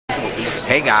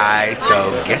Hey guys,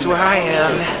 so guess where I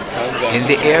am? In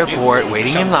the airport,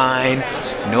 waiting in line.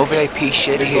 No VIP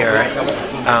shit here.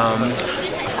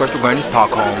 Of course, we're going to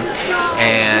Stockholm,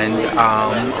 and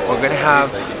we're gonna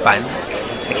have fun.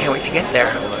 I can't wait to get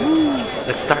there.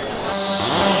 Let's start.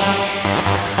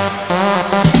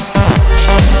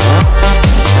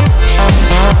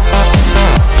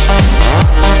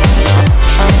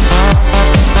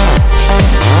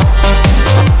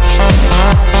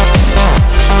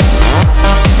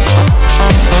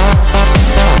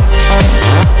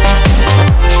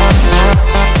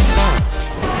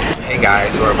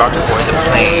 Guys, so we're about to board the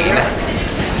plane.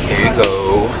 Here you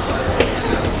go.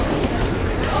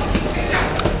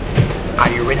 Are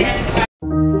you ready?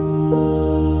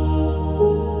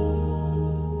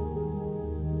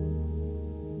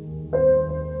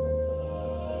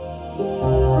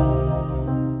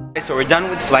 So we're done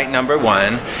with flight number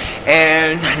 1,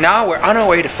 and now we're on our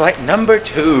way to flight number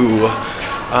 2.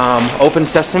 Open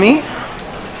sesame.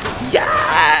 Yes!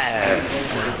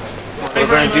 We're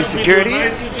gonna do security,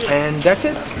 and that's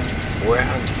it. We're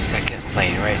on the second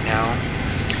plane right now.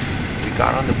 We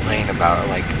got on the plane about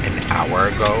like an hour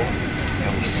ago,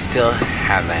 and we still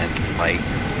haven't like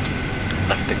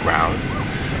left the ground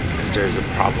because there's a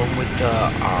problem with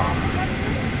the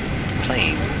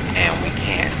plane, and we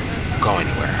can't go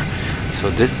anywhere. So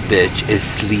this bitch is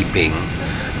sleeping,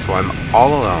 so I'm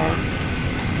all alone.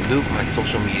 Luke, my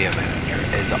social media manager,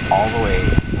 is all the way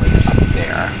up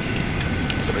there.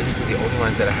 So basically the only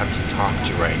ones that I have to talk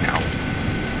to right now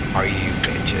are you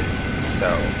bitches. So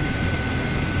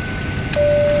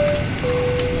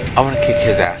I want to kick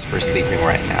his ass for sleeping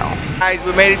right now. Guys,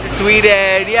 we made it to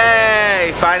Sweden!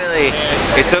 Yay! Finally!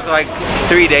 It took like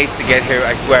 3 days to get here,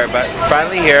 I swear, but we're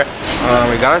finally here.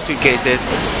 We got our suitcases.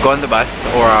 Let's go on the bus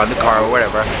or on the car or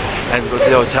whatever, and let's go to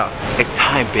the hotel. It's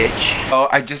time, bitch. Oh,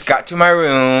 I just got to my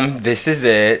room. This is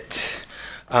it.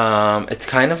 It's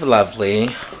kind of lovely.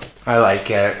 I like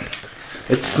it.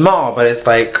 It's small, but it's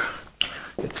like,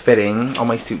 it's fitting. All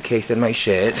my suitcase and my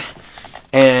shit.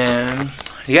 And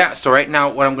yeah, so right now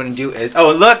what I'm gonna do is,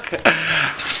 oh look!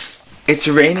 It's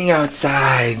raining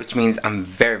outside, which means I'm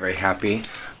very, very happy.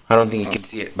 I don't think you can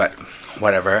see it, but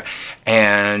whatever.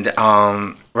 And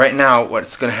right now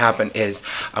what's gonna happen is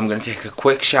I'm gonna take a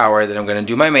quick shower, then I'm gonna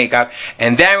do my makeup,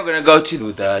 and then we're gonna go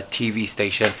to the TV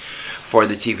station for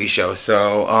the TV show.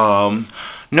 So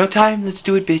no time, let's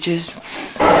do it, bitches.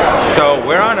 So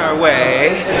we're on our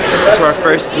way to our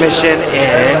first mission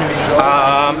in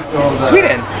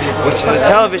Sweden, which is a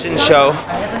television show,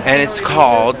 and it's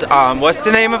called, what's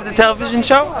the name of the television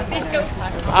show?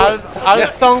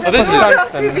 Allsång på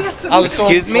Skansen.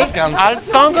 Excuse me?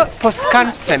 Allsång på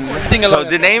Skansen. So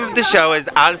the name of the show is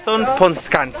Allsång på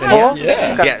Skansen.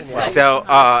 Yeah. Yes. So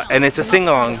and it's a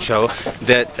sing-along show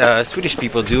that Swedish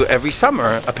people do every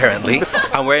summer. Apparently,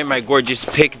 I'm wearing my gorgeous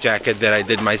pig jacket that I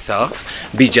did myself.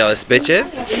 Be jealous,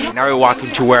 bitches. Now we're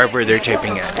walking to wherever they're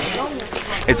taping it.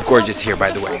 It's gorgeous here,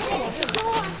 by the way.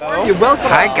 You're welcome.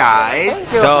 Hi guys,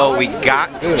 so we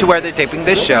got to where they're taping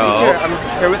the show.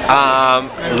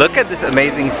 Look at this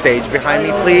amazing stage behind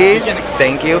me, please.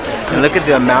 Thank you. And look at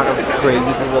the amount of crazy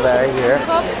people that are here.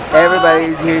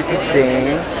 Everybody's here to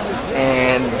sing,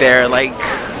 and they're like,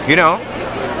 you know,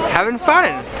 having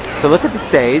fun. So look at the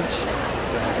stage.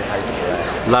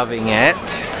 Loving it.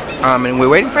 And we're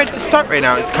waiting for it to start right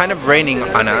now. It's kind of raining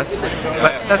on us,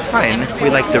 but that's fine. We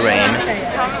like the rain.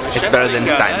 It's better than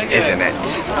sun, isn't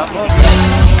it?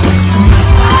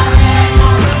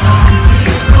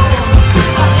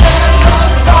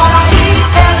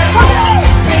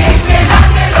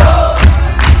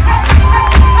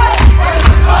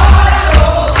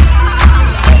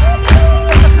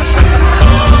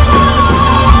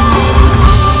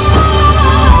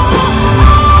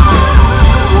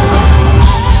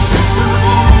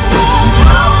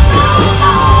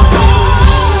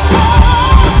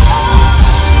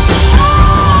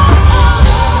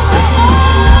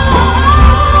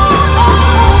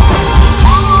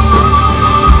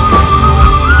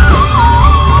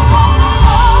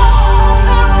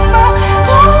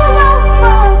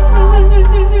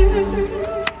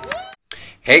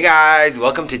 Hey guys,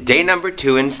 welcome to day number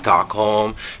 2 in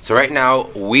Stockholm. So right now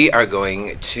we are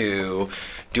going to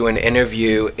do an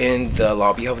interview in the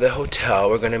lobby of the hotel.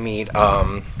 We're gonna meet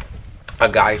a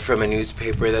guy from a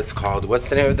newspaper that's called, what's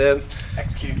the name of the?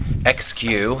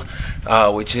 XQ,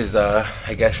 which is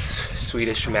I guess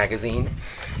Swedish magazine.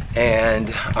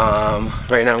 And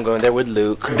right now I'm going there with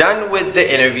Luke. Done with the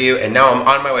interview, and now I'm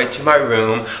on my way to my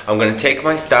room. I'm gonna take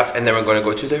my stuff, and then we're gonna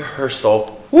go to the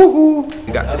rehearsal. Woohoo!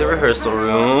 We got to the rehearsal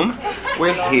room.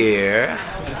 We're here,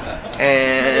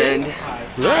 and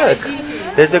look,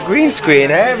 There's a green screen.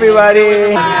 Hey, everybody.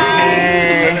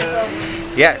 Hey.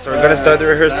 Yeah, so we're gonna start the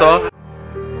rehearsal.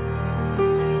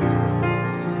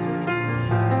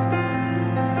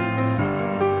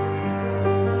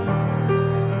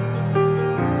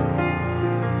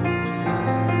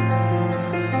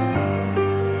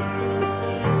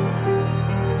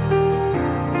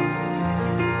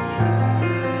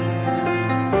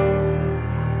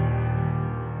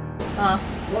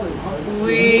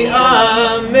 We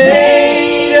are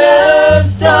made of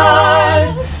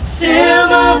stars,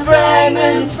 silver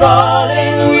fragments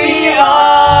falling. We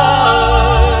are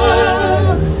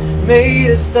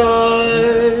made of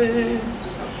stars.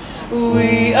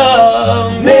 We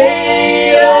are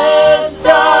made of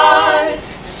stars,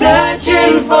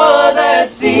 searching for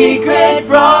that secret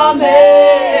promise.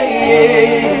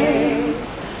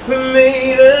 We're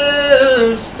made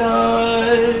of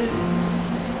stars.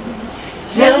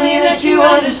 Tell me that you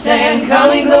understand.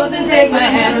 Coming close and take my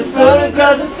hand. Let's float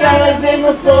across the sky like there's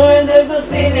no floor and there's no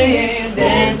ceiling.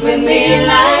 Dance with me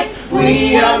like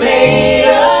we are made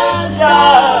of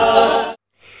stars.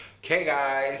 Okay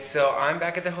guys, so I'm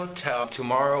back at the hotel.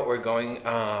 Tomorrow we're going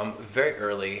very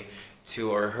early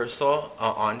to a rehearsal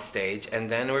on stage, and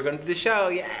then we're going to do the show.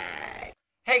 Yay!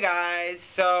 Hey guys,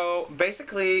 so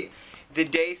basically the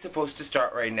day is supposed to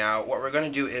start right now. What we're going to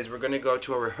do is we're going to go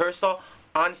to a rehearsal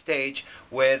on stage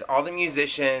with all the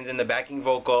musicians and the backing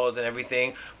vocals and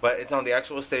everything, but it's on the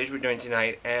actual stage we're doing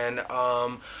tonight, and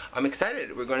I'm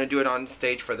excited. We're going to do it on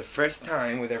stage for the first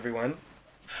time with everyone.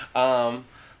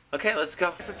 Okay, let's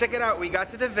go. So check it out, we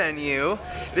got to the venue.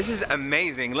 This is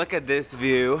amazing. Look at this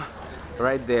view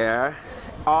right there.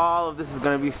 All of this is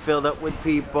going to be filled up with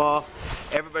people.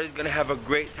 Everybody's going to have a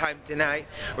great time tonight.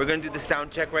 We're going to do the sound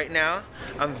check right now.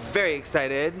 I'm very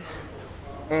excited.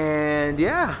 And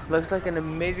yeah, looks like an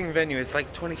amazing venue. It's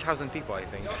like 20,000 people, I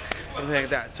think. Something like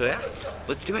that. So yeah,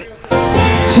 let's do it. Tell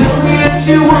me that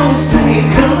you want to stay.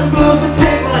 Come close and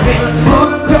take my hand. Let's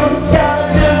float across the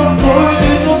sky. Never before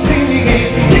there's no feeling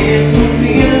again. Dance with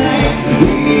me like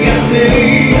we are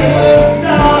made of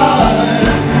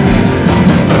stars.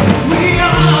 We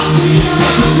are, we are,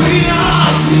 we are,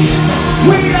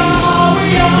 we are,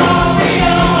 we are, we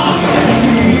are,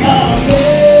 we are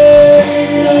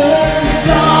made of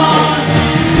stars.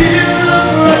 Silver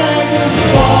fragments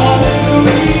falling.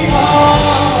 We are.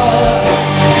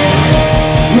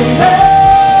 We're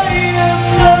made of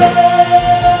stars.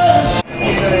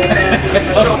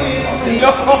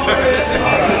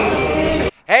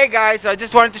 Hey guys, so I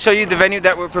just wanted to show you the venue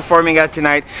that we're performing at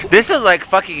tonight. This is like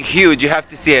fucking huge. You have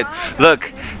to see it.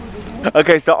 Look.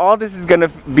 Okay, so all this is gonna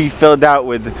be filled out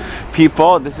with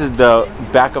people. This is the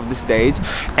back of the stage,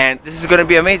 and this is gonna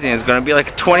be amazing. It's gonna be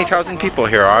like 20,000 people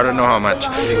here. I don't know how much,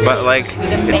 but like,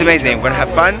 it's amazing. We're gonna have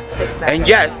fun. And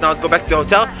yes, now let's go back to the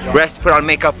hotel, rest, put on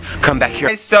makeup, come back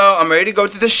here. So I'm ready to go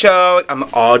to the show. I'm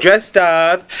all dressed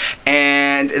up,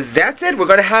 and that's it. We're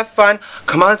gonna have fun.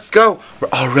 Come on, let's go. We're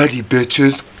all ready,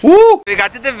 bitches. Woo! We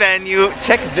got to the venue.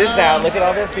 Check this out. Look at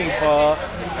all the people.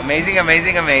 Amazing,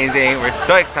 amazing, amazing. We're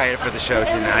so excited for the show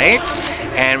tonight,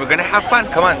 and we're gonna have fun.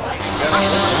 Come on.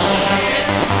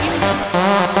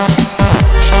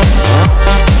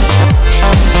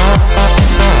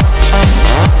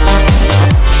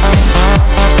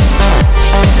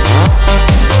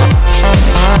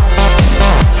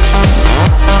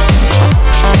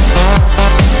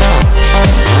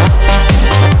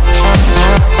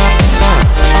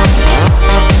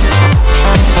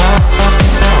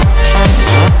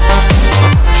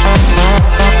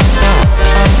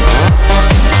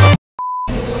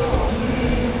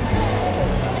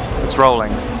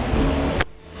 Rolling.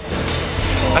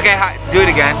 Okay, hi, do it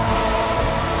again.